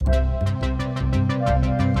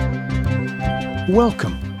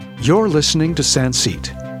Welcome. You're listening to Sanseet,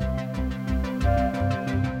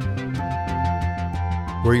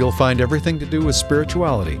 where you'll find everything to do with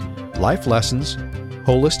spirituality, life lessons,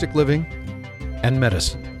 holistic living, and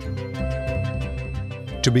medicine.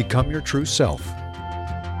 To become your true self.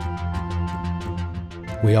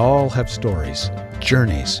 We all have stories,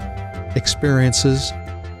 journeys, experiences,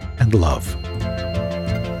 and love.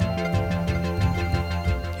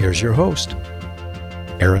 Here's your host,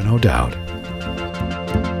 Aaron O'Dowd.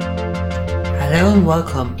 Hello and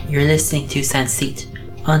welcome. You're listening to Sanseet.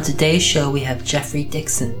 On today's show we have Jeffery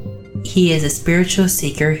Dixion. He is a spiritual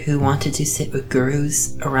seeker who wanted to sit with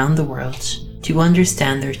gurus around the world to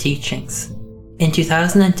understand their teachings. In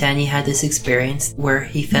 2010 he had this experience where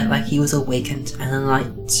he felt like he was awakened and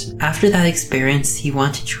enlightened. After that experience he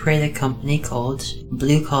wanted to create a company called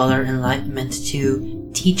Blue Collar Enlightenment to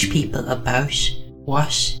teach people about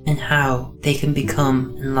what and how they can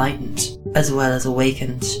become enlightened as well as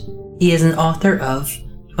awakened. He is an author of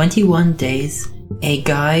 21 Days, a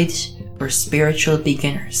guide for spiritual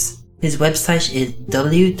beginners. His website is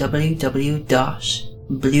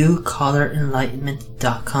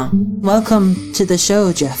www.bluecollarenlightenment.com. Welcome to the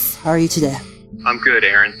show, Jeff. How are you today? I'm good,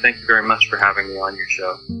 Aaron. Thank you very much for having me on your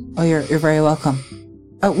show. Oh, you're very welcome.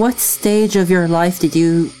 At what stage of your life did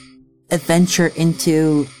you adventure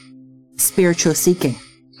into spiritual seeking?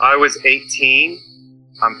 I was 18.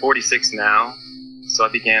 I'm 46 now, so I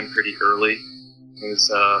began pretty early. It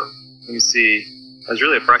was, I was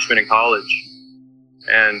really a freshman in college,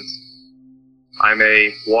 and I'm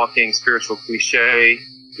a walking spiritual cliche.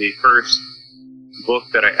 The first book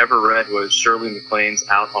that I ever read was Shirley MacLaine's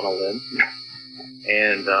Out on a Limb,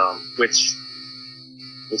 and which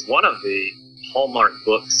was one of the hallmark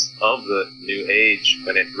books of the New Age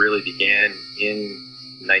when it really began in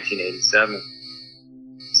 1987.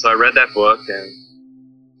 So I read that book, and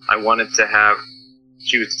I wanted to have,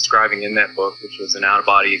 she was describing in that book, which was an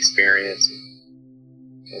out-of-body experience.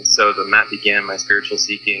 And so that began my spiritual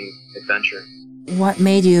seeking adventure. What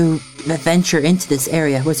made you venture into this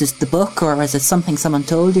area? Was it the book, or was it something someone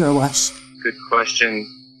told you, or what? Good question.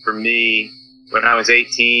 For me, when I was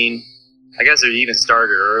 18, I guess it even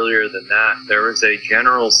started earlier than that, there was a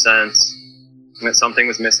general sense that something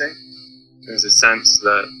was missing. There was a sense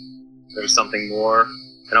that there was something more,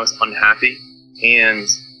 and I was unhappy. And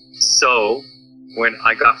so when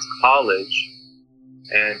I got to college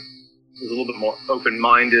and was a little bit more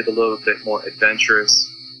open-minded, a little bit more adventurous,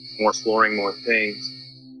 more exploring more things,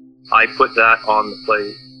 I put that on the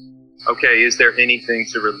plate. Okay, is there anything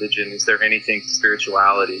to religion? Is there anything to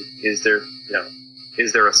spirituality? Is there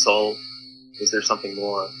a soul? Is there something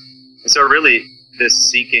more? And so really this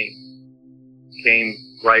seeking came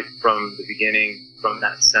right from the beginning, from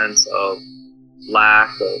that sense of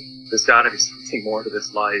lack of, there's got to be something more to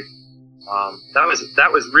this life. That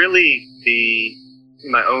was really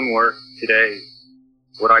in my own work today,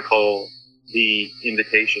 what I call the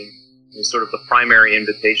invitation, sort of the primary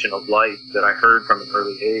invitation of life that I heard from an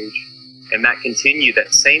early age. And that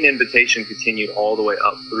same invitation continued all the way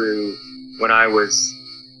up through when I was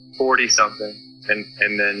 40-something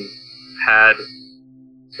and then had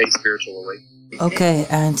a spiritual awakening. Okay,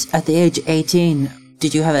 and at the age of 18,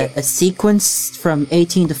 did you have a sequence from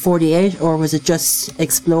 18 to 48, or was it just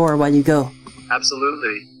explore while you go?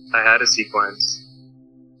 Absolutely. I had a sequence.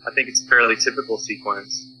 I think it's a fairly typical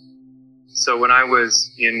sequence. So when I was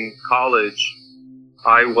in college,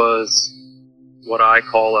 I was what I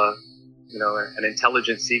call an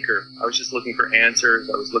intelligent seeker. I was just looking for answers.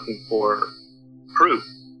 I was looking for proof,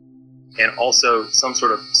 and also some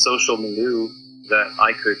sort of social milieu that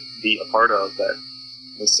I could be a part of that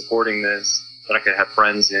was supporting this, that I could have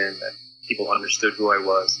friends in, that people understood who I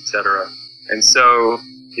was, etc. And so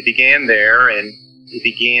it began there, and it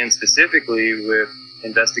began specifically with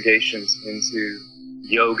investigations into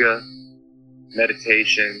yoga,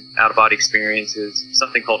 meditation, out-of-body experiences,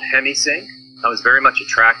 something called hemisync. I was very much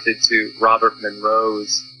attracted to Robert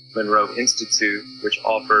Monroe's Monroe Institute, which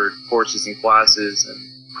offered courses and classes and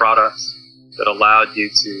products that allowed you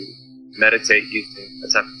to meditate using a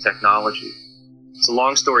type of technology. So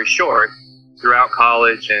long story short, throughout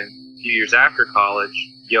college and a few years after college,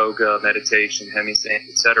 yoga, meditation, hemisync,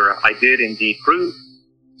 etc., I did indeed prove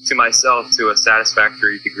to myself to a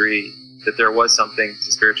satisfactory degree that there was something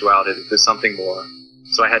to spirituality, that there's something more.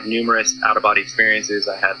 So I had numerous out-of-body experiences.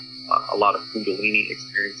 I had a lot of kundalini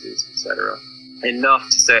experiences, etc. Enough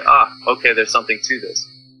to say, okay, there's something to this.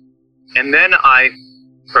 And then I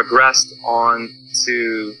progressed on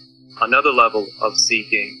to another level of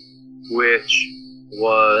seeking, which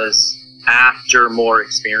was after more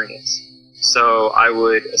experience. So I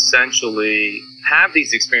would essentially have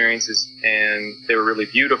these experiences, and they were really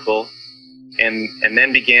beautiful, and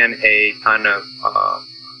then began a kind of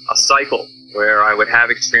a cycle where I would have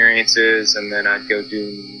experiences, and then I'd go do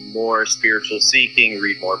more spiritual seeking,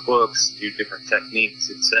 read more books, do different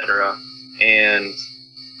techniques, etc. And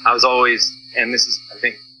I was always, and this is, I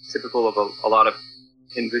think, typical of a lot of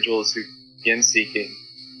individuals who begin seeking,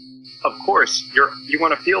 of course, you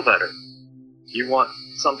want to feel better. You want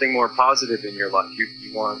something more positive in your life.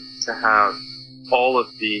 You want to have all of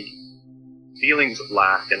the feelings of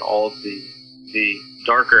lack and all of the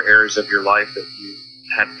darker areas of your life that you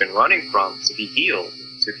had been running from to be healed,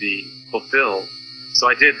 to be fulfilled. So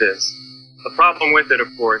I did this. The problem with it, of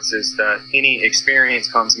course, is that any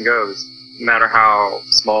experience comes and goes, no matter how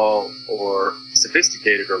small or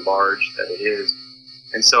sophisticated or large that it is.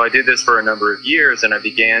 And so I did this for a number of years, and I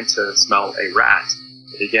began to smell a rat.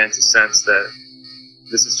 I began to sense that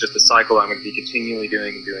this is just a cycle I'm going to be continually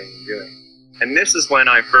doing and doing and doing. And this is when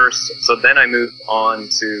so then I moved on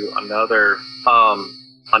to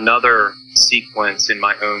another sequence in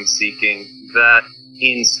my own seeking, that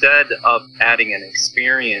instead of adding an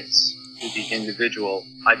experience to the individual,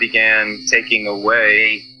 I began taking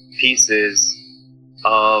away pieces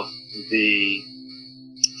of the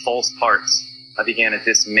false parts. I began a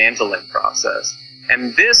dismantling process.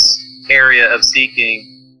 And this area of seeking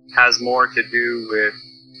has more to do with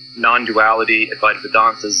non-duality, Advaita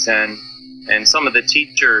Vedanta, Zen, and some of the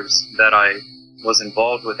teachers that I was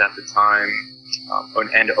involved with at the time,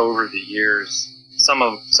 and over the years. Some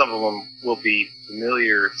of them will be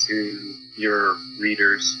familiar to your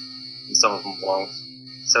readers, and some of them won't.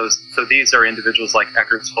 So these are individuals like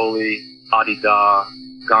Eckhart Tolle, Adi Da,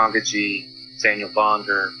 Gangaji, Daniel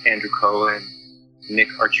Bonder, Andrew Cohen, Nick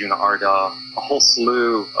Arjuna Ardagh, a whole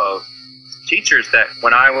slew of teachers that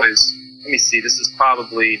when I was, this is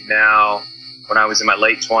probably now when I was in my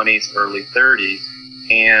late 20s, early 30s,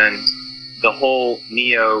 and the whole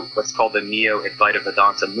what's called the Neo-Advaita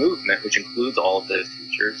Vedanta movement, which includes all of those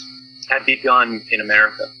teachers, had begun in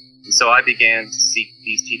America. And so I began to seek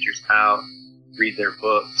these teachers out, read their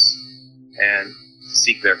books, and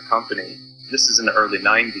seek their company. This is in the early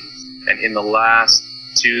 90s. And in the last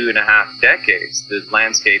 2.5 decades, the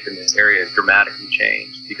landscape in this area has dramatically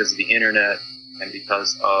changed because of the internet and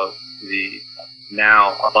because of the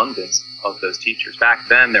now abundance of those teachers. Back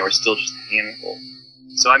then, there were still just a handful.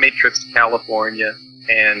 So I made trips to California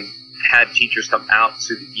and had teachers come out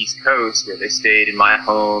to the East Coast where they stayed in my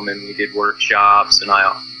home, and we did workshops, and I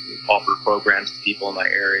offered programs to people in my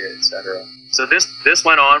area, etc. So this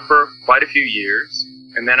went on for quite a few years,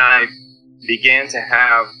 and then I began to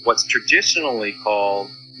have what's traditionally called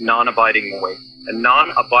non-abiding awakening. A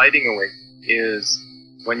non-abiding awakening is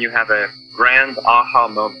when you have a grand aha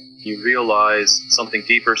moment. You realize something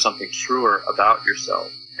deeper, something truer about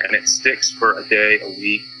yourself, and it sticks for a day, a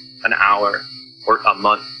week, an hour, or a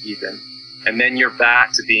month even. And then you're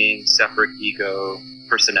back to being separate ego,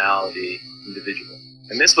 personality, individual.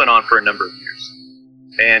 And this went on for a number of years.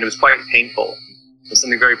 And it was quite painful. There's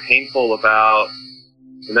something very painful about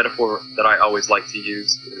the metaphor that I always like to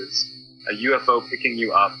use is a UFO picking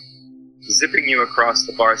you up, zipping you across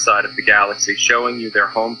the far side of the galaxy, showing you their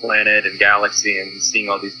home planet and galaxy, and seeing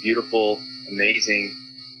all these beautiful, amazing,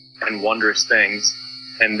 and wondrous things.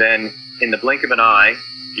 And then, in the blink of an eye,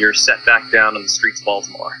 you're set back down on the streets of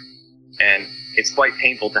Baltimore. And it's quite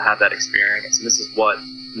painful to have that experience. And this is what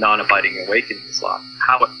non-abiding awakening is like.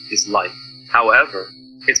 However,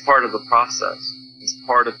 it's part of the process. It's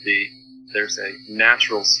part of there's a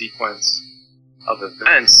natural sequence of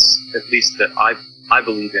events, at least that I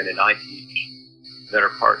believe in and I teach, that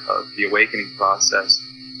are part of the awakening process,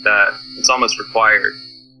 that it's almost required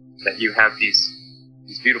that you have these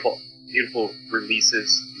beautiful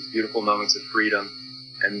releases, these beautiful moments of freedom,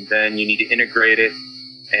 and then you need to integrate it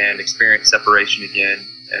and experience separation again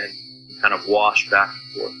and kind of wash back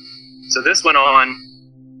and forth. So this went on.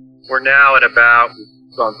 We're now at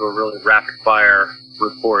we've gone through a really rapid fire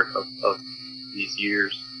report of these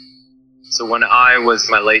years. So when I was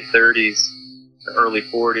in my late 30s, early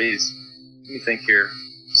 40s, let me think here.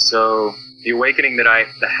 So the awakening that I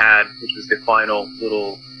had, which was the final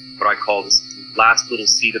little, what I call this last little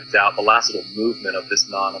seed of doubt, the last little movement of this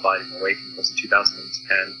non-abiding awakening, was in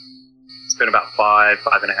 2010. It's been about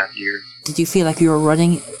 5.5 years. Did you feel like you were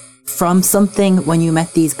running from something when you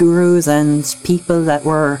met these gurus and people that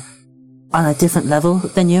were on a different level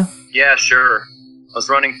than you? Yeah, sure. I was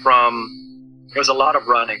running there was a lot of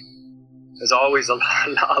running. There's always a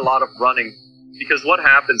lot of running, because what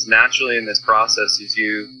happens naturally in this process is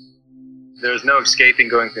there's no escaping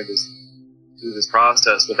going through this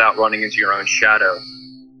process without running into your own shadow,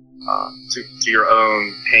 to your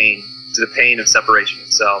own pain, to the pain of separation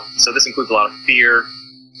itself. So this includes a lot of fear.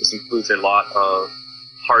 This includes a lot of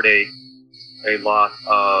heartache, a lot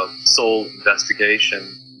of soul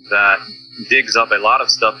investigation that digs up a lot of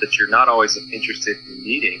stuff that you're not always interested in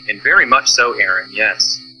meeting. And very much so, Aaron,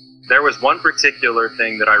 yes. There was one particular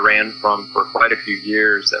thing that I ran from for quite a few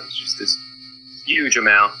years that was just this huge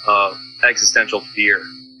amount of existential fear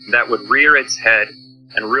that would rear its head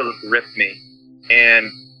and really grip me.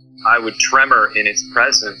 And I would tremor in its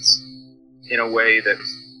presence in a way that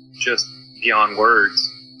was just beyond words.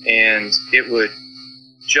 And it would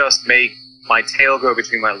just make my tail go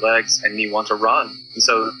between my legs and me want to run. And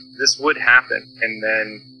so this would happen. And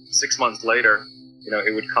then 6 months later,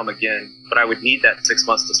 it would come again. But I would need that 6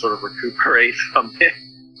 months to sort of recuperate from it,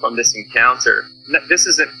 from this encounter. This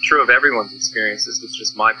isn't true of everyone's experience. This was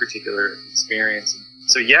just my particular experience.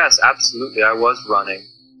 So yes, absolutely, I was running.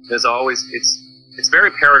 There's always, it's a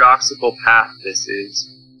very paradoxical path, this is.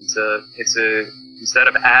 It's a instead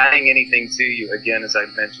of adding anything to you, again, as I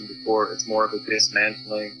mentioned before, it's more of a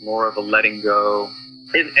dismantling, more of a letting go.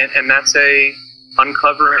 And that's a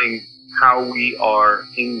uncovering how we are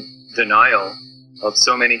in denial of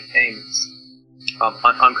so many things.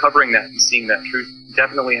 Uncovering that and seeing that truth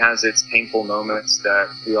definitely has its painful moments that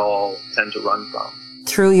we all tend to run from.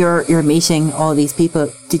 Through your meeting all these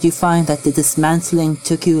people, did you find that the dismantling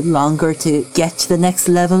took you longer to get to the next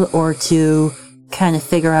level, or to kind of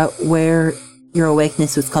figure out where your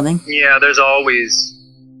awakeness was coming? Yeah, there's always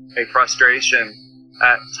a frustration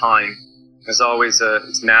at time. There's always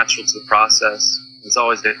it's natural to the process. There's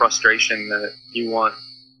always a frustration that you want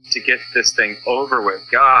to get this thing over with.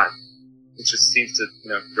 God, it just seems to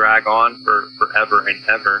drag on for forever and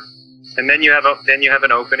ever. And then you have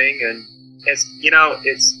an opening, and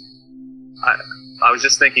I was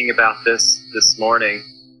just thinking about this morning.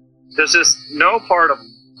 There's just no part of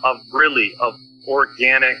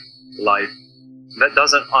organic life that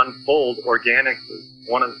doesn't unfold organically.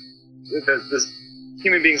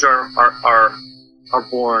 Human beings are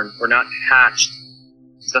born. We're not hatched.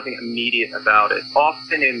 There's nothing immediate about it.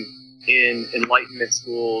 Often in enlightenment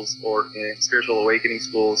schools or in spiritual awakening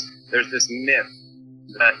schools, there's this myth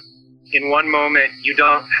that in one moment you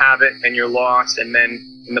don't have it and you're lost, and then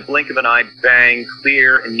in the blink of an eye, bang,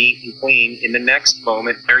 clear and neat and clean. In the next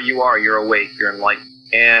moment, there you are, you're awake, you're enlightened.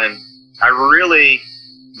 And I really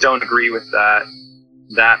don't agree with that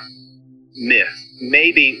myth.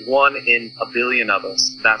 Maybe 1 in a billion of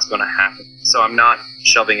us, that's going to happen. So I'm not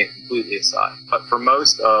shoving it completely aside. But for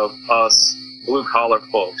most of us blue-collar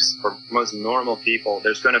folks, for most normal people,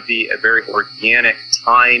 there's going to be a very organic,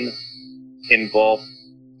 time-involved,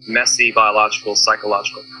 messy biological,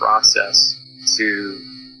 psychological process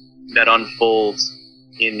that unfolds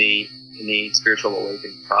in the spiritual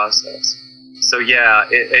awakening process. So yeah,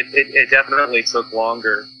 it definitely took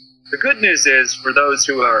longer. The good news is, for those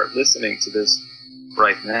who are listening to this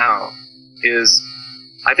right now, is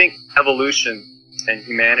I think evolution and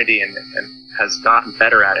humanity and has gotten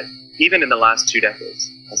better at it. Even in the last 2 decades,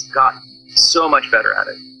 has gotten so much better at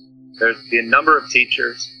it. There's the number of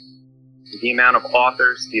teachers, the amount of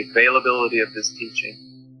authors, the availability of this teaching.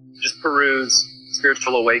 Just peruse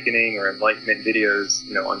spiritual awakening or enlightenment videos,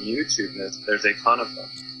 on YouTube, and there's a ton of them.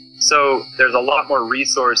 So there's a lot more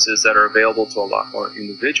resources that are available to a lot more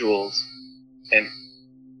individuals, and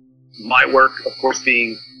my work, of course,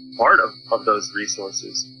 being part of those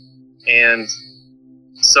resources. And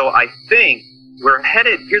so I think we're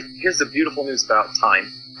headed, here's the beautiful news about time.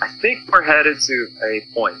 I think we're headed to a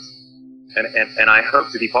point, and I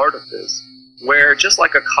hope to be part of this, where just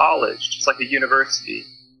like a college, just like a university,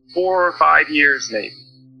 4 or 5 years maybe,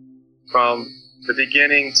 from the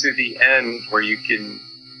beginning to the end, where you can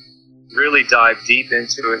really dive deep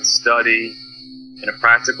into it, study in a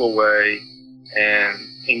practical way, and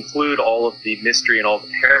include all of the mystery and all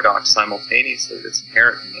the paradox simultaneously that's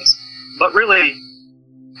inherent in this. But really,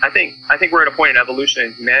 I think we're at a point in evolution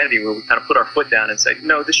and humanity where we kind of put our foot down and say,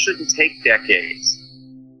 no, this shouldn't take decades.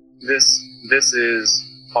 This is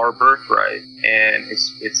our birthright, and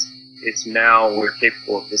it's now we're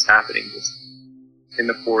capable of this happening just in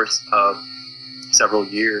the course of several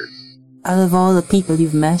years. Out of all the people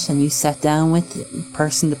you've met and you sat down with,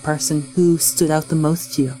 person to person, who stood out the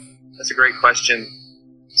most to you? That's a great question.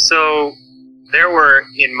 So there were,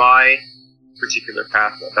 in my particular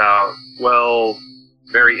path, about,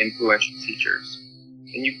 very influential teachers.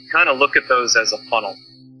 And you kind of look at those as a funnel.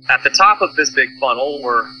 At the top of this big funnel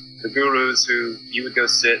were the gurus who you would go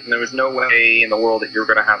sit, and there was no way in the world that you were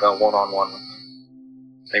going to have a one-on-one with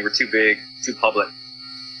them. They were too big, too public.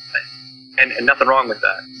 And nothing wrong with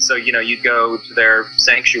that. So, you'd go to their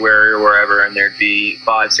sanctuary or wherever, and there'd be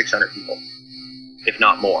 500-600 people, if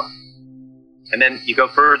not more. And then you go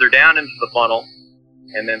further down into the funnel,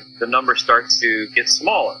 and then the number starts to get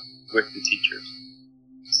smaller with the teachers.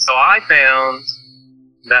 So I found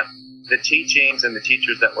that the teachings and the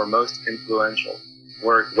teachers that were most influential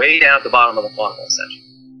were way down at the bottom of the funnel,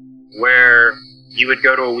 essentially, where you would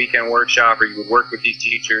go to a weekend workshop or you would work with these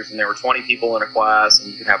teachers, and there were 20 people in a class,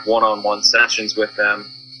 and you could have one-on-one sessions with them.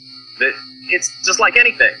 That it's just like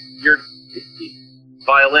anything. Your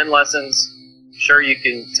violin lessons, sure, you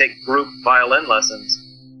can take group violin lessons,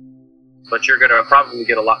 but you're going to probably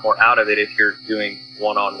get a lot more out of it if you're doing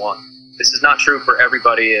one-on-one. This is not true for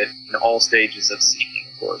everybody in all stages of seeking,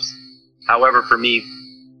 of course. However, for me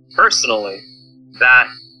personally, that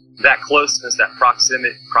closeness, that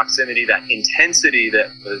proximity, that intensity that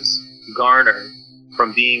was garnered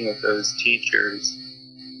from being with those teachers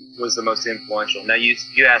was the most influential. Now, you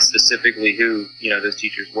asked specifically who those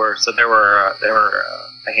teachers were. So there were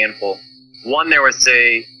a handful. One, there was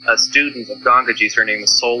a student of Gangaji's. Her name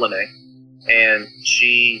was Solane, and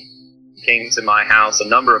she came to my house a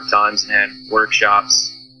number of times and had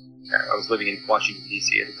workshops. I was living in Washington,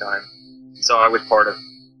 D.C. at the time, so I was part of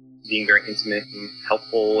being very intimate and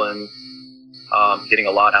helpful and getting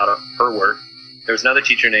a lot out of her work. There was another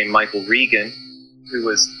teacher named Michael Regan, who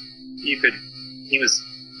was he was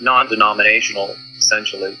non-denominational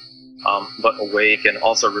essentially, but awake and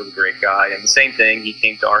also a really great guy. And the same thing, he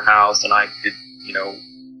came to our house, and I did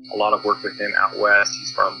a lot of work with him out west.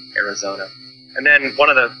 He's from Arizona. And then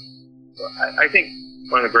I think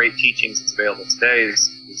one of the great teachings that's available today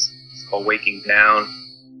is called Waking Down.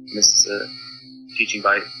 And this is a teaching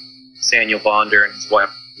by Samuel Bonder and his wife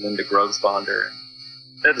Linda Groves Bonder.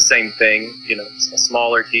 They're the same thing, a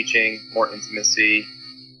smaller teaching, more intimacy,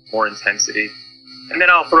 more intensity. And then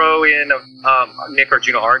I'll throw in Nick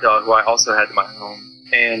Arjuna Ardagh, who I also had in my home,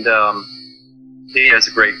 and he has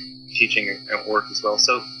a great teaching and work as well.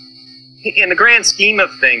 So in the grand scheme of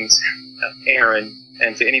things, Aaron,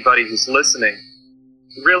 and to anybody who's listening,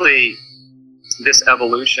 really this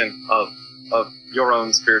evolution of your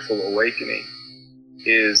own spiritual awakening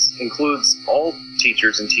includes all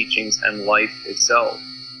teachers and teachings and life itself.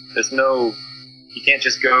 You can't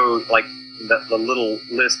just go like the little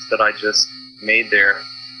list that I just made there,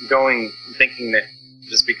 thinking that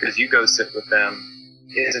just because you go sit with them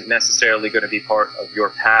isn't necessarily going to be part of your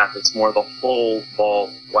path. It's more the whole ball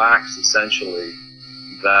of wax, essentially,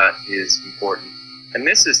 that is important. And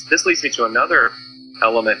this leads me to another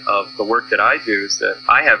element of the work that I do, is that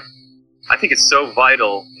I think it's so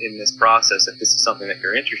vital in this process, if this is something that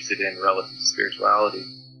you're interested in relative to spirituality,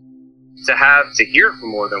 to hear from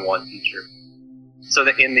more than one teacher. So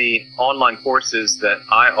that in the online courses that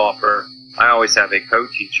I offer, I always have a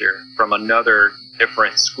co-teacher from another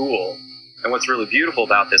different school. And what's really beautiful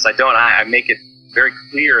about this, I make it very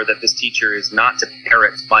clear that this teacher is not to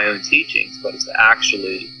parrot my own teachings, but is to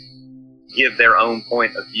actually give their own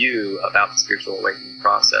point of view about the spiritual awakening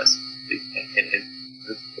process. And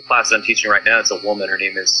the class that I'm teaching right now, it's a woman. Her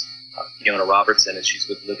name is Fiona Robertson, and she's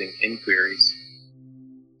with Living Inquiries.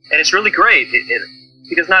 And it's really great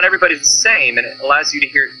because not everybody's the same, and it allows you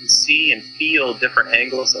to see and feel different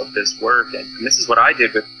angles of this work. And this is what I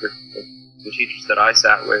did with the teachers that I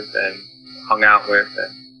sat with and hung out with.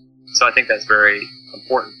 And so I think that's very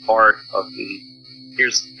important part of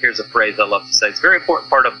here's a phrase I love to say, it's a very important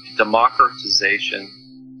part of the democratization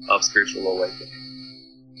of spiritual awakening,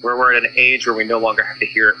 where we're at an age where we no longer have to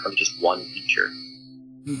hear it from just one teacher.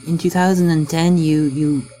 In 2010,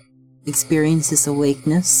 you experienced this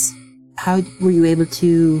awakeness. How were you able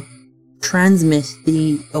to transmit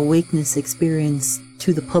the awakeness experience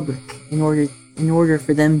to the public in order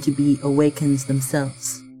for them to be awakened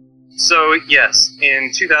themselves? So yes,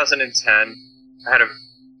 in 2010, I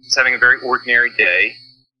was having a very ordinary day,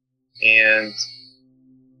 and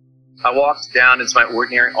I walked down into my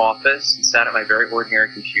ordinary office and sat at my very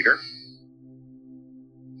ordinary computer.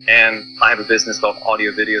 And I have a business called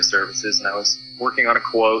Audio Video Services, and I was working on a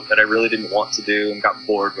quote that I really didn't want to do and got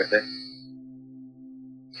bored with it.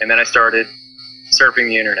 And then I started surfing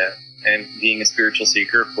the internet, and being a spiritual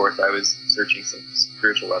seeker, of course, I was searching some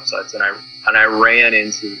spiritual websites, and I ran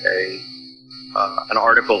into an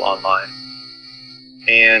article online,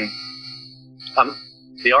 and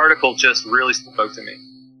the article just really spoke to me.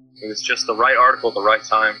 It was just the right article at the right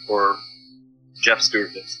time for Jeff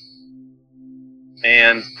Stuart Dixion.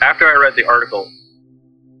 And after I read the article,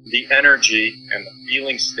 the energy and the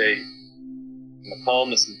feeling state and the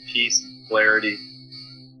calmness and peace and clarity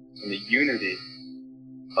and the unity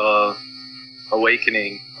of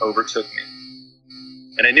awakening overtook me.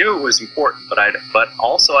 And I knew it was important, but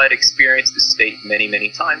also I'd experienced this state many,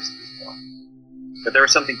 many times before. But there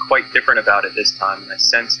was something quite different about it this time, and I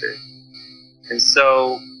sensed it. And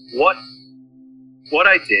so what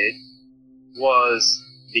I did was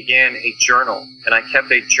began a journal, and I kept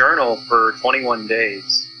a journal for 21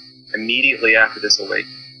 days immediately after this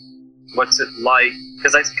awakening. What's it like?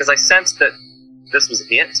 Because I sensed that this was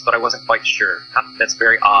it, but I wasn't quite sure. That's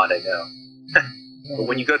very odd, I know. But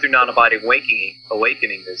when you go through non-abiding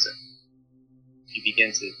awakening, you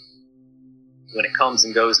begin to, when it comes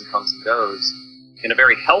and goes and comes and goes, in a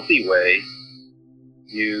very healthy way,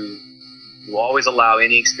 you always allow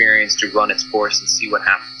any experience to run its course and see what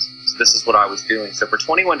happens. So this is what I was doing. So for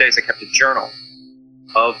 21 days, I kept a journal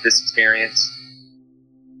of this experience,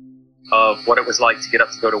 of what it was like to get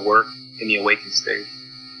up to go to work in the awakened state,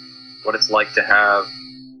 what it's like to have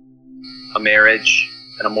a marriage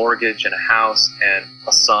and a mortgage and a house and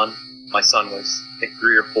a son. My son was, I think,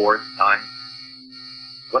 3 or 4 at the time.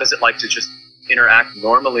 What is it like to just interact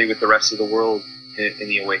normally with the rest of the world in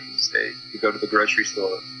the awakened state? To go to the grocery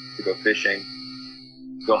store, to go fishing,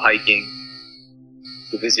 to go hiking,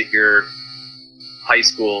 to visit your high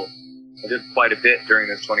school. I did quite a bit during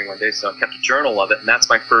those 21 days, so I kept a journal of it, and that's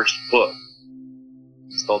my first book.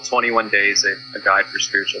 It's called 21 Days, a Guide for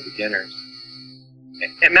Spiritual Beginners.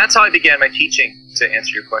 And that's how I began my teaching, to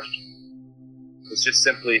answer your question. It was just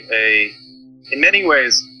simply in many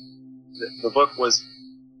ways, the book was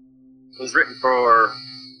written for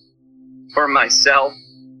myself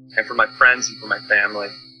and for my friends and for my family,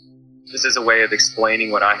 just as a way of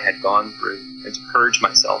explaining what I had gone through and to purge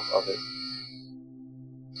myself of it.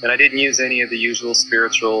 And I didn't use any of the usual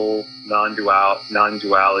spiritual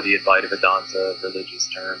non-duality, Advaita Vedanta religious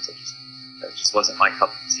terms. That just wasn't my cup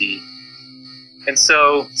of tea. And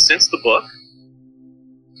so, since the book,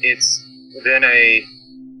 it's been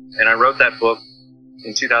and I wrote that book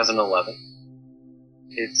in 2011.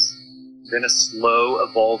 It's been a slow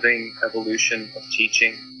evolving evolution of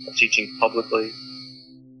teaching publicly,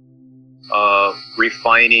 of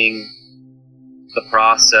refining the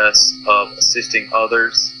process of assisting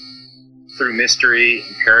others through mystery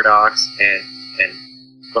and paradox and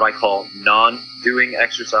what I call non-doing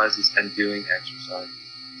exercises and doing exercises.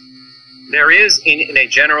 There is, in a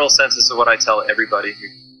general sense, this is what I tell everybody who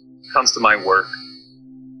comes to my work,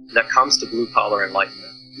 that comes to blue-collar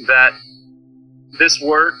enlightenment, that this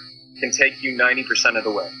work can take you 90% of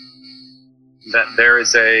the way. That there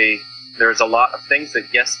is a lot of things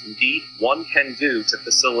that, yes, indeed, one can do to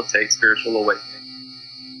facilitate spiritual awakening.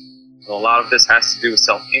 And a lot of this has to do with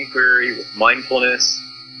self-inquiry, with mindfulness,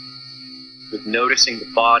 with noticing the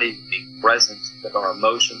body, with being present with our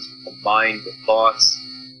emotions, with the mind, with thoughts,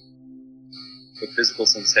 with physical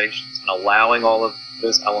sensations, and allowing all of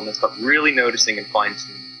those elements, but really noticing and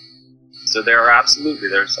fine-tuning. So there are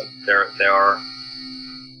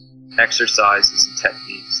exercises and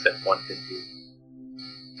techniques that one can do.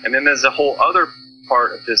 And then there's a whole other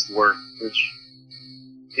part of this work which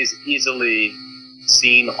is easily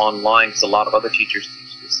seen online, because a lot of other teachers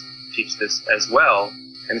teach this as well,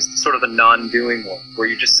 and it's sort of the non-doing one, where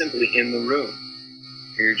you're just simply in the room,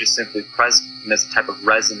 or you're just simply present, and there's a type of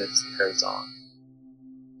resonance that goes on.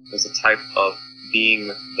 There's a type of being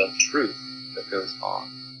with the truth that goes on.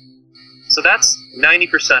 So that's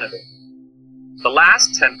 90% of it. The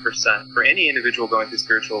last 10% for any individual going through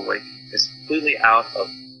spiritual awakening is completely out of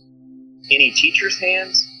any teacher's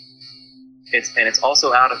hands. It's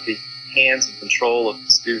also out of the hands and control of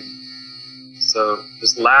the student. So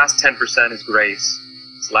this last 10% is grace.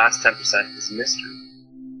 This last 10% is mystery.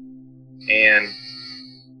 And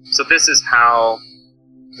so this is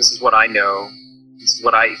what I know. This is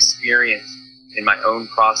what I experienced in my own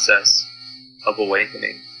process of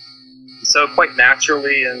awakening. So quite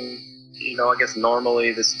naturally, and I guess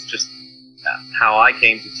normally, this is just how I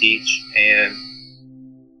came to teach. And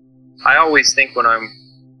I always think whenever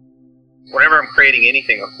I'm creating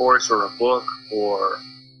anything, a course or a book or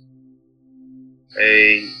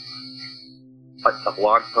a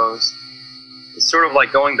blog post, it's sort of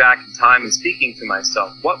like going back in time and speaking to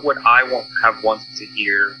myself. What would I have wanted to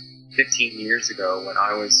hear 15 years ago when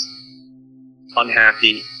I was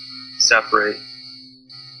unhappy, separate,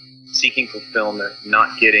 seeking fulfillment,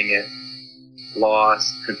 not getting it,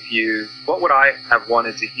 lost, confused? What would I have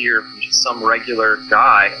wanted to hear from just some regular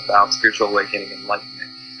guy about spiritual awakening and enlightenment?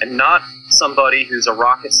 And not somebody who's a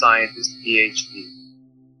rocket scientist, PhD.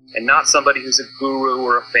 And not somebody who's a guru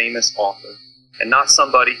or a famous author. And not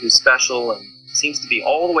somebody who's special and seems to be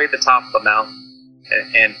all the way at the top of the mountain.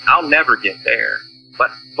 And I'll never get there.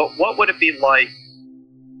 But what would it be like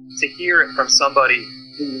to hear it from somebody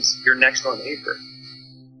who's your next door neighbor,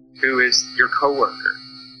 who is your coworker,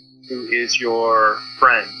 who is your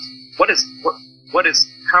friend?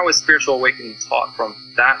 How is spiritual awakening taught from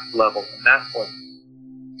that level and that point?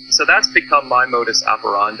 so that's become my modus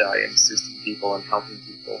operandi in assisting people and helping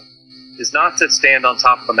people, is not to stand on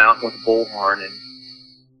top of a mountain with a bullhorn and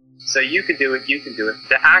say, you can do it, you can do it.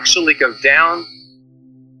 To actually go down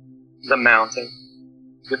the mountain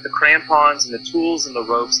with the crampons and the tools and the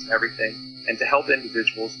ropes and everything, and to help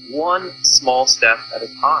individuals one small step at a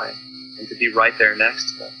time, and to be right there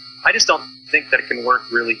next to them. I just don't think that it can work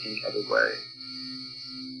really any other way.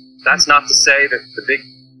 That's not to say that the big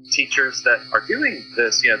teachers that are doing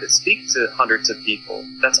this, that speak to hundreds of people,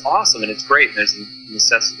 that's awesome and it's great, and there's a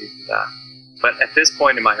necessity for that. But at this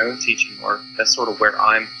point in my own teaching work, that's sort of where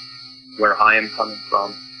I am coming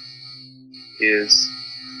from, is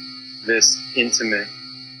this intimate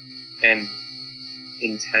and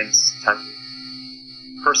intense type of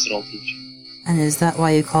personal teaching. And is that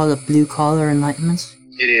why you call it blue collar enlightenment?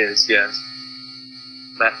 It is, yes.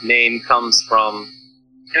 That name comes from,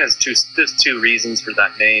 there's two reasons for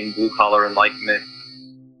that name, blue collar enlightenment.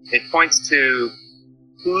 It points to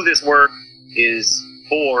who this work is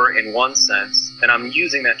for in one sense, and I'm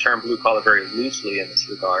using that term blue collar very loosely in this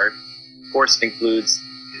regard. Of course, it includes,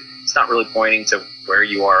 it's not really pointing to where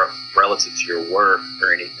you are relative to your work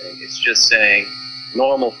or anything. It's just saying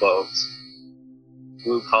normal folks,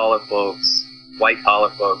 blue collar folks, white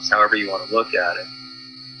collar folks, however you want to look at it.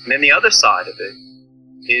 And then the other side of it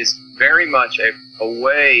is very much a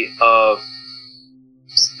way of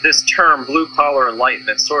this term blue collar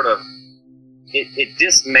enlightenment sort of, it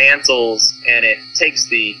dismantles and it takes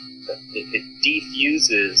it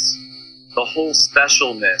defuses the whole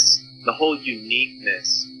specialness, the whole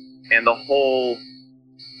uniqueness, and the whole,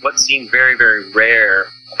 what seemed very, very rare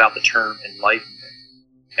about the term enlightenment.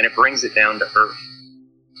 And it brings it down to earth.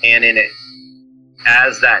 And in it,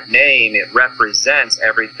 as that name, it represents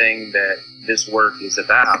everything that this work is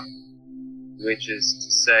about, which is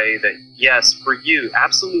to say that, yes, for you,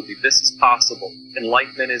 absolutely, this is possible.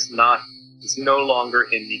 Enlightenment is no longer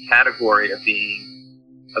in the category of being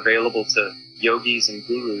available to yogis and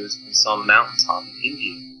gurus in some mountaintop in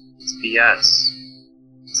India. It's BS.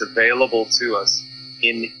 It's available to us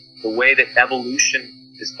in the way that evolution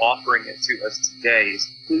is offering it to us today. Is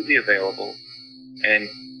completely available, and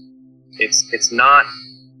it's not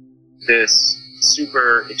this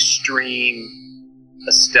super extreme,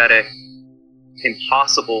 aesthetic,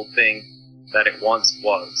 impossible thing that it once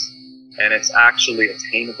was, and it's actually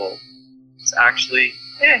attainable. It's actually,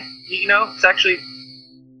 it's actually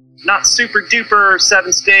not super duper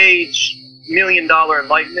 7-stage $1 million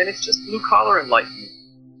enlightenment. It's just blue collar enlightenment,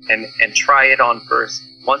 and try it on first.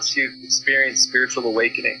 Once you've experienced spiritual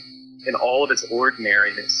awakening in all of its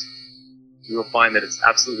ordinariness, you will find that it's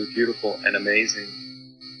absolutely beautiful and amazing.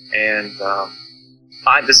 And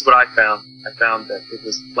this is what I found. I found that it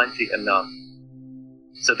was plenty enough.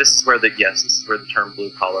 So this is where the term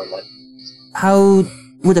blue collar enlightenment is. How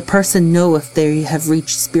would a person know if they have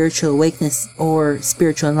reached spiritual awakeness or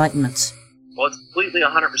spiritual enlightenment? Well, it's completely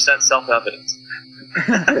 100% self-evident.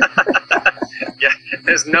 Yeah,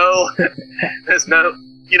 there's no,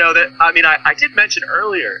 I did mention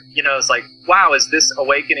earlier, it's like, wow, is this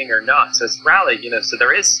awakening or not? So it's rally, so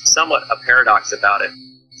there is somewhat a paradox about it.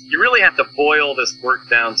 You really have to boil this work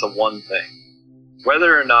down to one thing.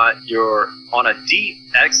 Whether or not you're on a deep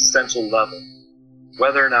existential level,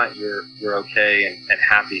 whether or not you're okay and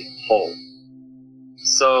happy and whole.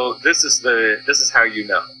 So this is how you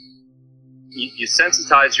know. You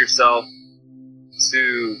sensitize yourself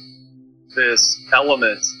to this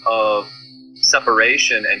element of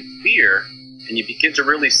separation and fear, and you begin to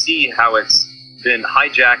really see how it's been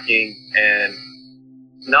hijacking and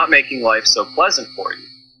not making life so pleasant for you.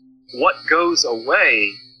 What goes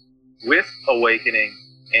away with awakening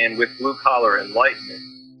and with blue-collar enlightenment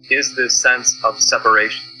is this sense of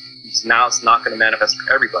separation. Now it's not going to manifest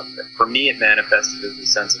for everybody, but for me it manifested as a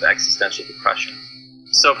sense of existential depression.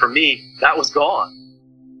 So for me, that was gone.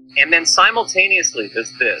 And then simultaneously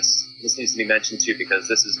there's this needs to be mentioned too, because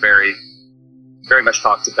this is very, very much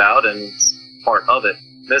talked about and it's part of it.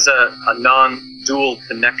 There's a non-dual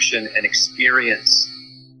connection and experience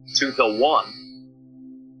to the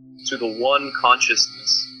one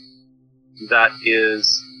consciousness that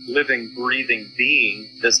is living, breathing, being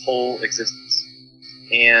this whole existence.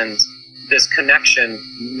 And this connection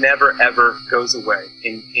never ever goes away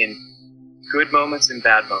in good moments and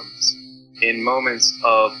bad moments, in moments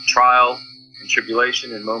of trial and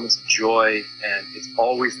tribulation, in moments of joy, and it's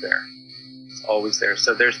always there. It's always there.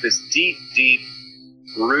 So there's this deep, deep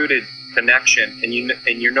rooted connection, and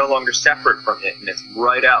you're no longer separate from it, and it's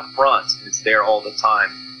right out front, and it's there all the time.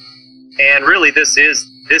 And really, this is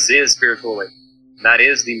spiritual awakening. That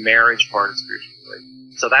is the marriage part of spiritual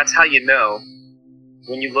awakening. So that's how you know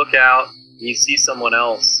when you look out you see someone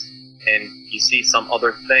else and you see some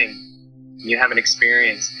other thing, and you have an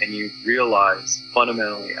experience and you realize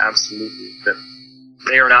fundamentally, absolutely, that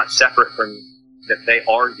they are not separate from you, that they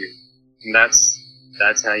are you. And that's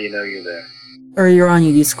how you know you're there. Earlier on,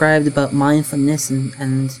 you described about mindfulness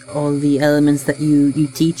and all the elements that you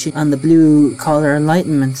teach on the blue collar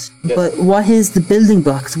enlightenment. Yes. But what is the building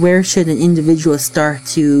blocks? Where should an individual start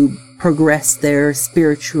to progress their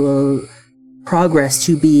spiritual progress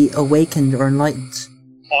to be awakened or enlightened?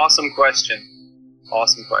 Awesome question.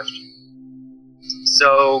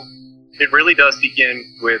 So it really does begin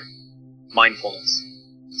with mindfulness.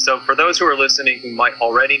 So for those who are listening who might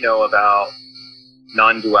already know about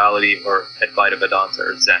non-duality or Advaita Vedanta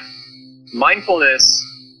or Zen, mindfulness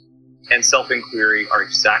and self-inquiry are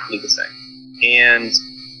exactly the same. And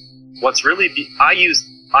what's really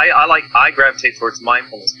I gravitate towards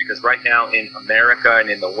mindfulness because right now in America and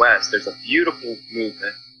in the West, there's a beautiful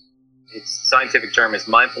movement. Its scientific term is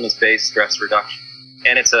mindfulness-based stress reduction,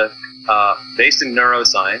 and it's based in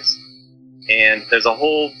neuroscience. And there's a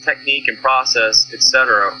whole technique and process,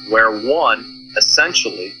 etc., where one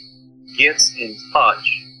essentially gets in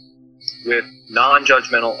touch with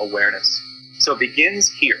non-judgmental awareness. So it begins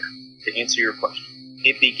here, to answer your question.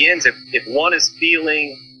 It begins if one is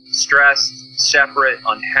feeling stressed, separate,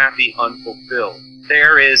 unhappy, unfulfilled.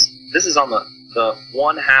 This is on the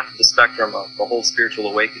one half of the spectrum of the whole spiritual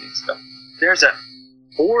awakening stuff.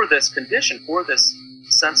 For this condition, for this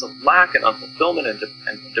sense of lack and unfulfillment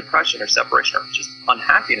and depression or separation or just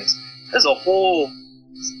unhappiness, there's a whole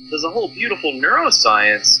beautiful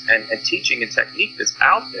neuroscience and teaching and technique that's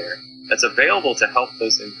out there that's available to help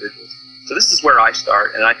those individuals. So this is where I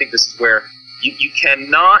start, and I think this is where you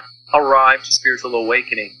cannot arrive to spiritual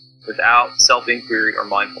awakening without self-inquiry or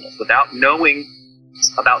mindfulness, without knowing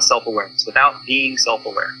about self-awareness, without being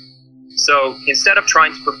self-aware. So instead of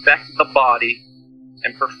trying to perfect the body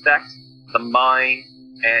and perfect the mind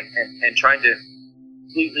and trying to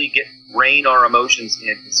completely rein our emotions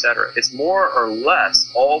in, etc., it's more or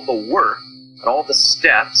less all the work and all the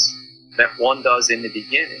steps that one does in the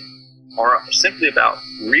beginning are simply about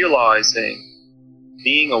realizing,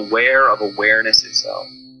 being aware of awareness itself.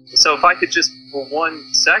 So if I could just, for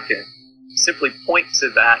 1 second, simply point to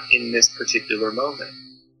that in this particular moment.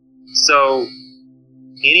 So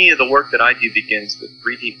any of the work that I do begins with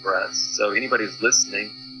 3 deep breaths. So anybody who's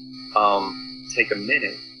listening, take a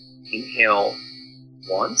minute, inhale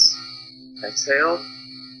once, exhale,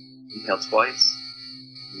 inhale twice,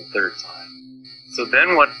 and the 3rd time. So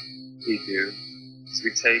then what we do is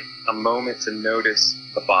we take a moment to notice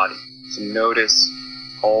the body, to notice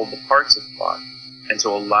all the parts of the body, and to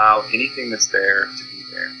allow anything that's there to be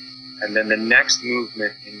there. And then the next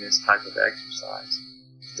movement in this type of exercise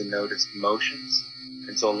is to notice emotions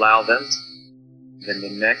and to allow them to be. Then the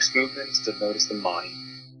next movement is to notice the mind,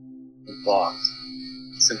 the thoughts.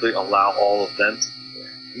 Simply allow all of them to be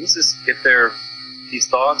there. And this is, if these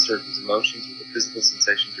thoughts or these emotions or the physical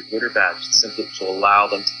sensations are good or bad, just simply to allow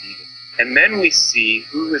them to be there. And then we see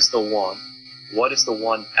who is the one, what is the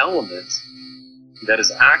one element that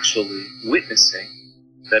is actually witnessing,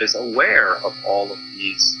 that is aware of all of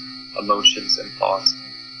these emotions and thoughts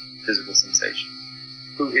and physical sensations.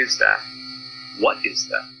 Who is that? What is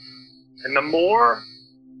that? And the more,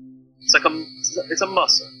 it's a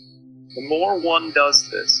muscle. The more one does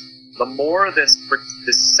this, the more this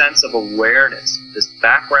sense of awareness, this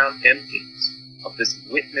background emptiness of this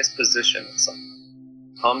witness position of something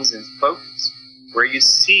comes into focus, where you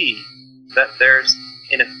see that there's,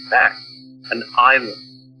 in effect, an island.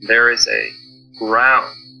 There is a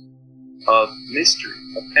ground of mystery,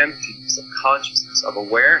 of emptiness, of consciousness, of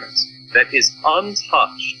awareness that is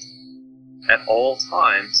untouched at all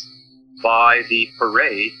times by the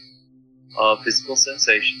parade of physical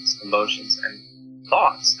sensations, emotions, and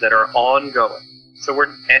thoughts that are ongoing. So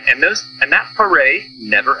and that parade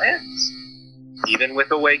never ends. Even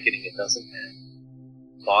with awakening, it doesn't end.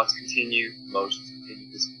 Thoughts continue, emotions continue.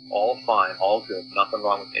 It's all fine, all good, nothing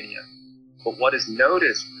wrong with any of it. But what is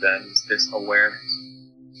noticed then is this awareness.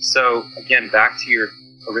 So again, back to your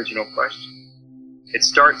original question. It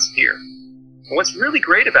starts here. And what's really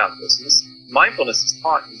great about this, and this mindfulness is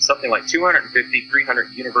taught in something like 250,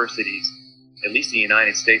 300 universities, at least in the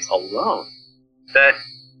United States alone, that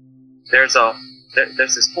there's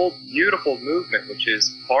this whole beautiful movement which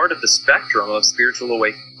is part of the spectrum of spiritual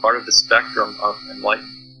awakening, part of the spectrum of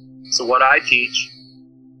enlightenment. So what I teach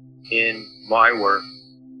in my work,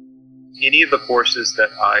 any of the courses that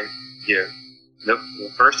I give, the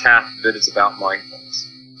first half of it is about mindfulness,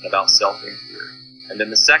 and about self-inquiry. And then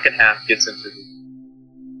the second half gets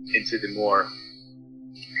into the more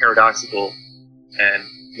paradoxical and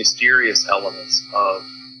mysterious elements of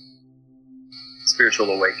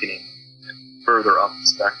spiritual awakening further up the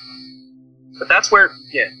spectrum. But that's where it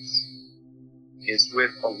begins, is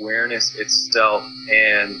with awareness itself.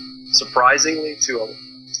 And surprisingly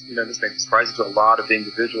this may be surprising to a lot of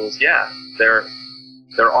individuals,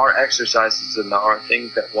 there are exercises and there are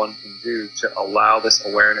things that one can do to allow this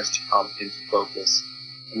awareness to come into focus.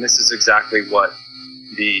 And this is exactly what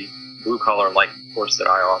the Blue Collar Enlightenment course that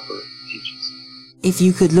I offer teaches. If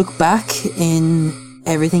you could look back in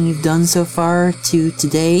everything you've done so far to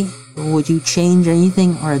today, would you change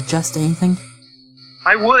anything or adjust anything?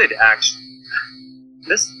 I would, actually.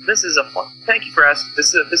 This is thank you for asking.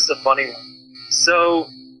 This is a funny one. So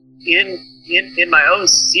in my own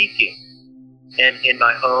seeking and in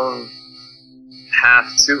my own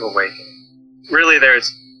path to awakening, really there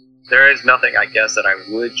is nothing, I guess, that I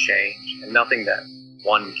would change, and nothing that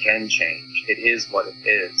one can change. It is what it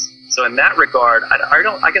is. So in that regard,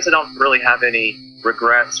 I guess I don't really have any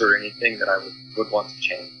regrets or anything that I would want to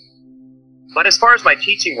change. But as far as my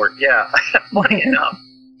teaching work, funny enough.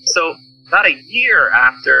 So about a year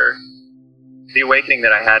after the awakening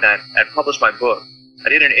that I had published my book, I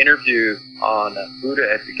did an interview on Buddha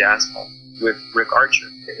at the Gas Pump with Rick Archer.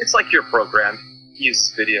 It's like your program. He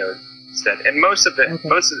uses video instead. And most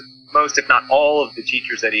if not all of the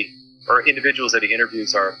teachers or individuals that he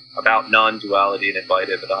interviews are about non-duality and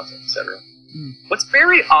Advaita Vedanta, etc. What's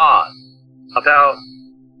very odd about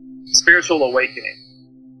spiritual awakening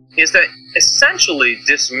is that essentially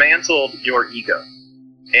dismantled your ego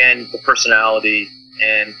and the personality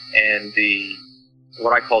and the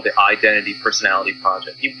what I call the identity personality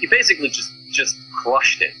project. You basically just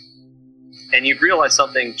crushed it, and you realize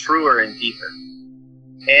something truer and deeper.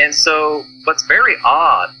 And so what's very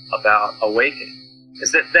odd about awakening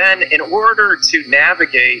is that then in order to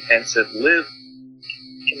navigate and to live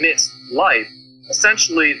amidst life,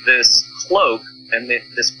 essentially this cloak and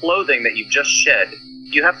this clothing that you've just shed,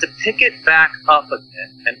 you have to pick it back up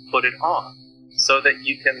again and put it on so that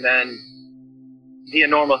you can then be a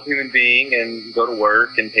normal human being and go to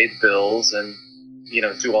work and pay the bills and,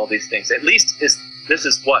 do all these things. At least this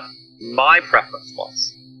is what my preference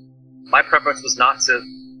was. My preference was not to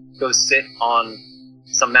go sit on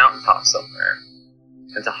some mountaintop somewhere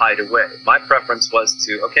and to hide away. My preference was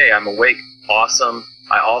to, okay, I'm awake, awesome.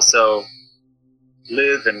 I also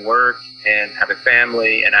live and work and have a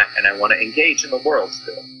family, and I want to engage in the world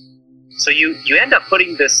still. So you end up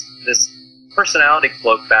putting this personality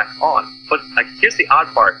cloak back on. But here's the odd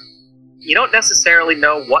part. You don't necessarily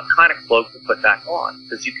know what kind of cloak to put back on,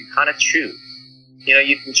 because you can kind of choose.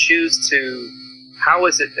 You can choose to, how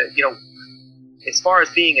is it that, as far as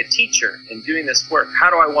being a teacher and doing this work,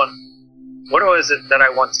 what is it that I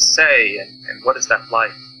want to say, and what is that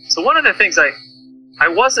like? So one of the things I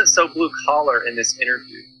wasn't so blue collar in this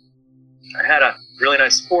interview. I had a really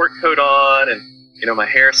nice sport coat on, and my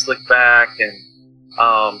hair slicked back, and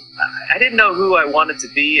I didn't know who I wanted to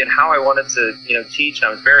be and how I wanted to teach. And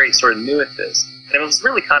I was very sort of new at this, and it was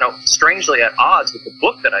really kind of strangely at odds with the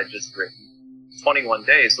book that I just written, 21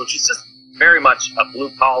 Days, which is just very much a blue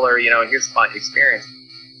collar. Here's my experience.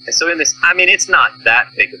 And so in this, it's not that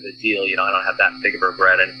big of a deal. I don't have that big of a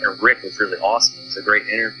regret. And Rick was really awesome. It was a great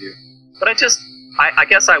interview. But I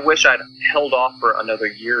guess I wish I'd held off for another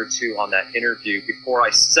year or two on that interview before I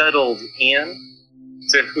settled in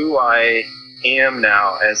to who I am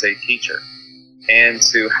now as a teacher and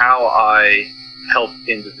to how I help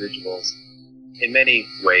individuals. In many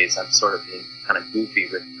ways, I'm sort of being kind of goofy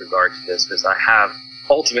with regard to this, because I have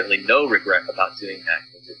ultimately no regret about doing that,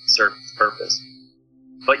 because it served its purpose.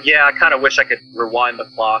 But yeah, I kind of wish I could rewind the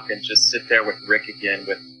clock and just sit there with Rick again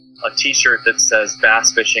with a T-shirt that says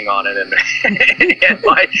bass fishing on it and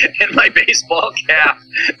and my baseball cap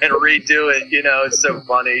and redo it. It's so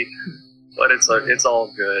funny, but it's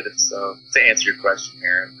all good. So to answer your question,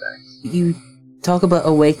 Aaron, thanks. You talk about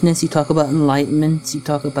awakeness, you talk about enlightenment, you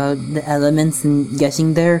talk about the elements and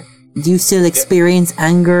getting there. Do you still experience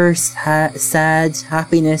anger, sad,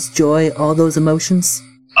 happiness, joy, all those emotions?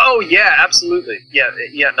 Oh yeah, absolutely. Yeah.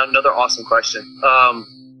 Another awesome question.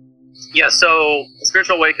 So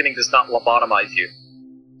spiritual awakening does not lobotomize you.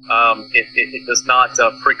 It does not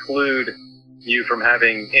preclude you from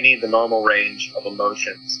having any of the normal range of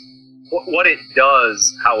emotions. What it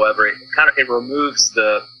does, however, it removes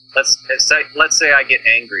the, let's say I get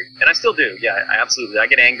angry, and I still do. Yeah, I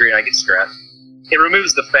get angry and I get stressed. It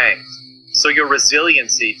removes the fangs. So your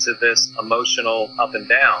resiliency to this emotional up and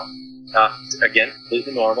down, again,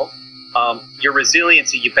 completely normal. Your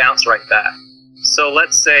resiliency, you bounce right back. So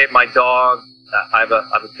let's say my dog, I have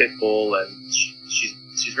a pit bull, and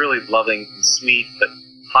she's really loving and sweet, but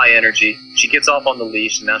high energy. She gets off on the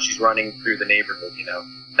leash, and now she's running through the neighborhood,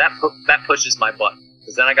 That pushes my button,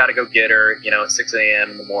 because then I got to go get her, at 6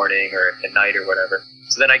 a.m. in the morning or at night or whatever.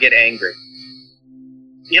 So then I get angry.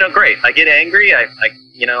 Great. I get angry. I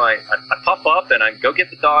puff up and I go get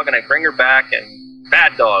the dog and I bring her back, and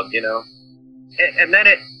bad dog, and then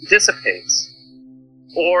it dissipates.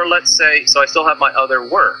 Or let's say, so I still have my other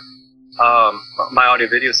work, my audio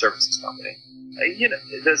video services company.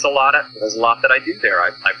 There's a lot that I do there.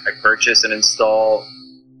 I purchase and install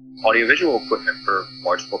audiovisual equipment for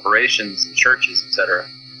large corporations and churches, etc.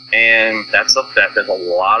 And there's a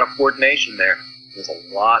lot of coordination there. There's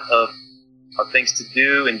a lot of things to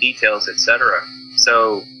do and details, etc.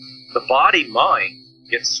 So the body-mind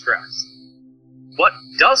gets stressed. What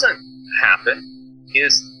doesn't happen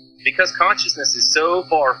is, because consciousness is so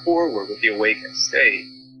far forward with the awakened state,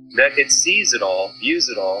 that it sees it all, views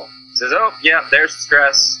it all, says, oh, yeah, there's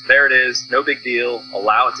stress, there it is, no big deal,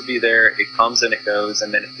 allow it to be there, it comes and it goes,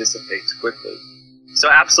 and then it dissipates quickly. So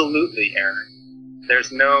absolutely, Aaron,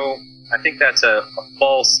 I think that's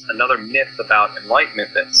another myth about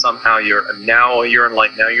enlightenment, that somehow now you're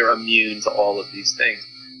enlightened, now you're immune to all of these things.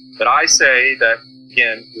 But I say that,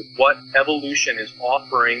 again, with what evolution is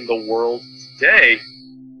offering the world today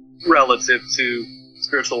relative to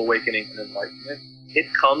spiritual awakening and enlightenment, it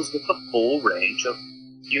comes with the full range of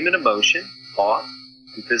human emotion, thought,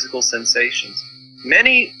 and physical sensations.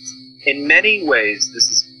 In many ways, this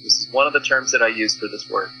is one of the terms that I use for this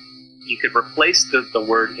word. You could replace the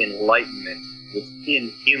word enlightenment with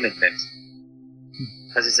inhumanment,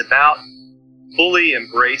 because it's about fully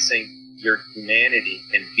embracing your humanity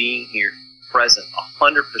and being here present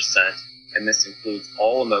 100%, and this includes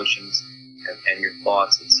all emotions and your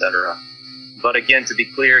thoughts, etc. But again, to be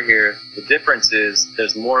clear here, the difference is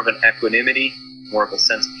there's more of an equanimity, more of a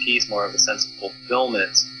sense of peace, more of a sense of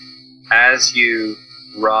fulfillment as you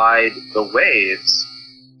ride the waves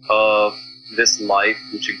of this life,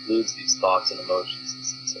 which includes these thoughts and emotions and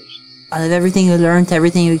sensations. Out of everything you learned,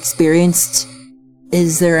 everything you experienced,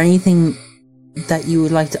 is there anything that you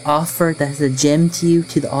would like to offer that is a gem to you,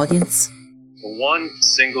 to the audience? One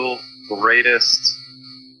single greatest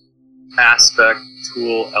aspect,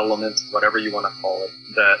 tool, element, whatever you want to call it,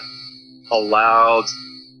 that allowed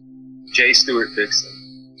J. Stewart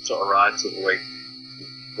Dixion to arrive to awakening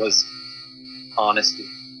was honesty,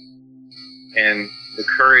 and the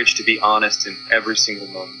courage to be honest in every single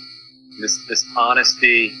moment. This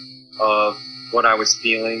honesty of what I was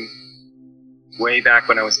feeling way back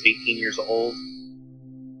when I was 18 years old,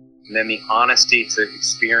 and then the honesty to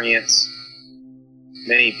experience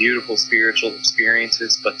many beautiful spiritual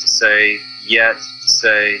experiences, but to say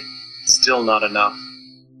it's still not enough.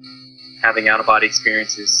 Having out-of-body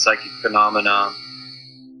experiences, psychic phenomena,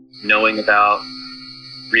 knowing about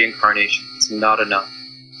reincarnation, it's not enough.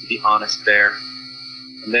 To be honest there.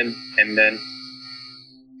 And then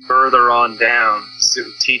further on down, sit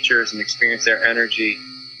with teachers and experience their energy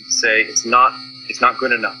and say, it's not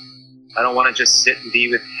good enough. I don't want to just sit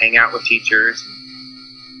and hang out with teachers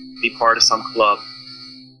and be part of some club.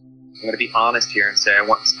 I'm going to be honest here and say, I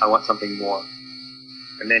want something more.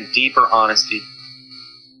 And then deeper honesty,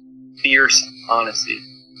 fierce honesty.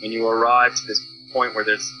 When you arrive to this point where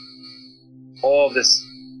there's all this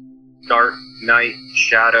dark night,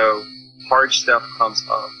 shadow, hard stuff comes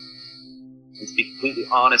up, and to be completely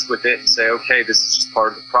honest with it and say, okay, this is just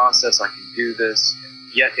part of the process, I can do this,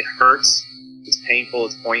 yet it hurts, it's painful,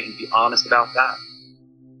 it's poignant, and be honest about that.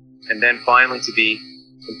 And then finally to be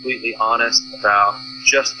completely honest about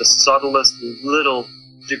just the subtlest little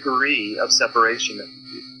degree of separation that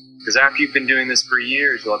you do. Because after you've been doing this for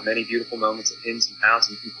years, you'll have many beautiful moments of ins and outs,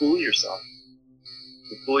 and you can fool yourself.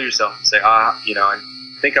 You can fool yourself and say, I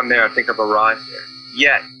think I'm there, I think I've arrived there.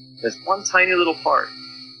 Yet, there's one tiny little part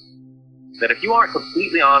that if you aren't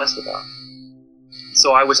completely honest about,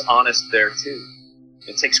 so I was honest there too.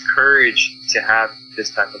 It takes courage to have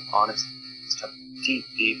this type of honesty, this type of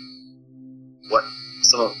deep, what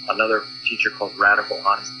another teacher called radical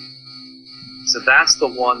honesty. So that's the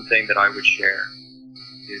one thing that I would share,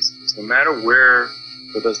 is no matter where,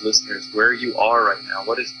 for those listeners, where you are right now,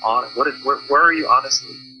 where are you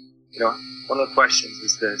honestly? One of the questions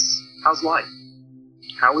is this: how's life?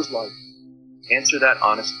 How is life? Answer that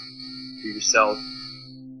honestly to yourself.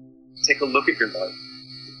 Take a look at your life.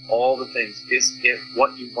 All the things. Is it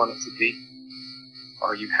what you want it to be?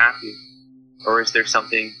 Are you happy? Or is there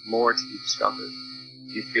something more to be discovered?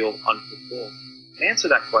 Do you feel unfulfilled? Answer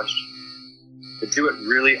that question. But do it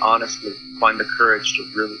really honestly. Find the courage to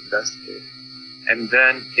really investigate. And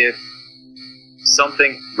then if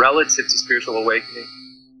something relative to spiritual awakening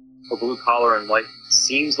or blue-collar enlightenment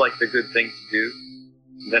seems like the good thing to do,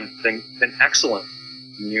 then excellent.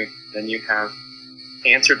 Then you have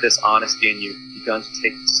answered this honesty, and you've begun to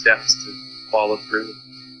take the steps to follow through.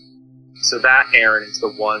 So that, Aaron, is the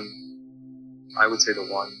one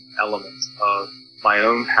element of my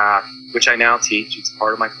own path, which I now teach. It's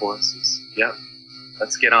part of my courses. Yep.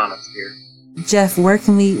 Let's get on it here. Jeff, where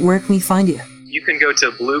can we find you? You can go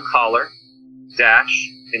to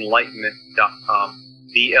bluecollar-enlightenment.com.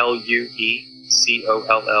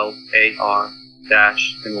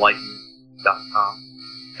 BLUECOLLAR-enlightenment.com.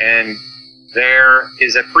 And there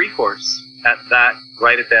is a free course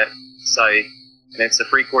right at that site. And it's a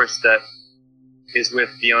free course that is with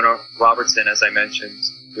Fiona Robertson, as I mentioned,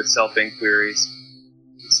 with self-inquiries.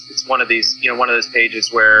 It's one of these, one of those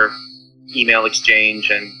pages where email exchange,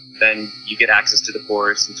 and then you get access to the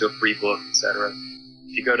course and to a free book, etc.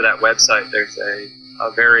 If you go to that website, there's a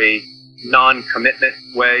very non-commitment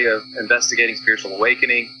way of investigating spiritual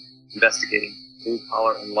awakening, investigating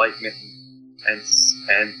blue-collar enlightenment, and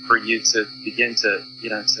for you to begin to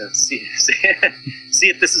to see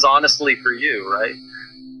if this is honestly for you, right?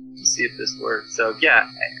 See if this works. So yeah,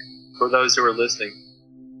 for those who are listening,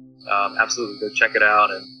 absolutely go check it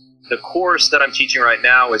out. And the course that I'm teaching right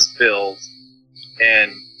now is filled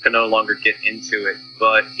and can no longer get into it.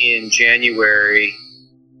 But in January,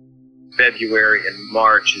 February, and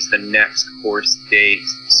March is the next course date.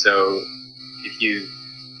 So if you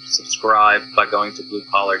subscribe by going to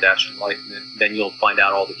blue-collar-enlightenment, then you'll find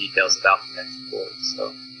out all the details about the next course.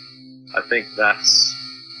 So I think that's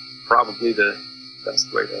probably the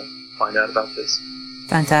best way to find out about this.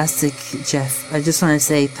 Fantastic, Jeff. I just want to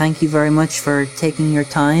say thank you very much for taking your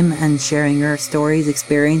time and sharing your stories,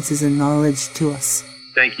 experiences, and knowledge to us.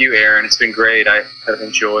 Thank you, Aaron. It's been great. I have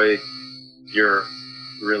enjoyed your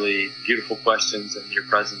really beautiful questions and your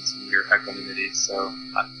presence and your equanimity. So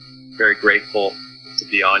I'm very grateful to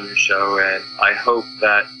be on your show, and I hope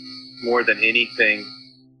that more than anything,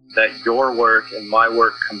 that your work and my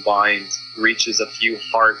work combined reaches a few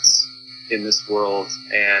hearts in this world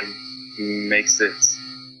and makes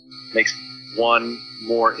one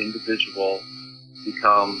more individual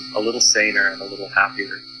become a little saner and a little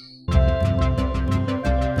happier.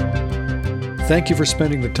 Thank you for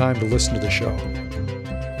spending the time to listen to the show.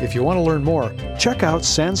 If you want to learn more, check out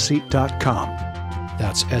sanseat.com.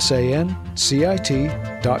 That's SANCIT.com.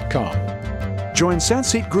 Join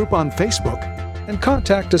Sanseat Group on Facebook and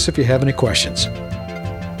contact us if you have any questions.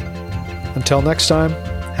 Until next time,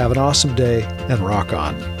 have an awesome day and rock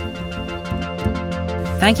on.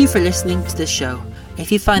 Thank you for listening to the show.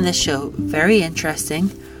 If you find this show very interesting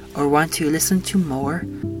or want to listen to more,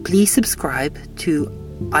 please subscribe to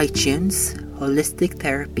iTunes Holistic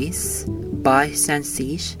Therapies by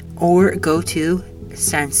Sanseat, or go to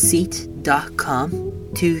sanseat.com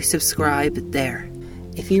to subscribe there.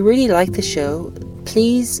 If you really like the show,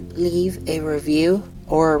 please leave a review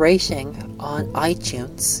or a rating on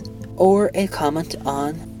iTunes or a comment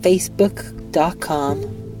on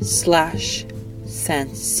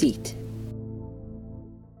facebook.com/Sanseat.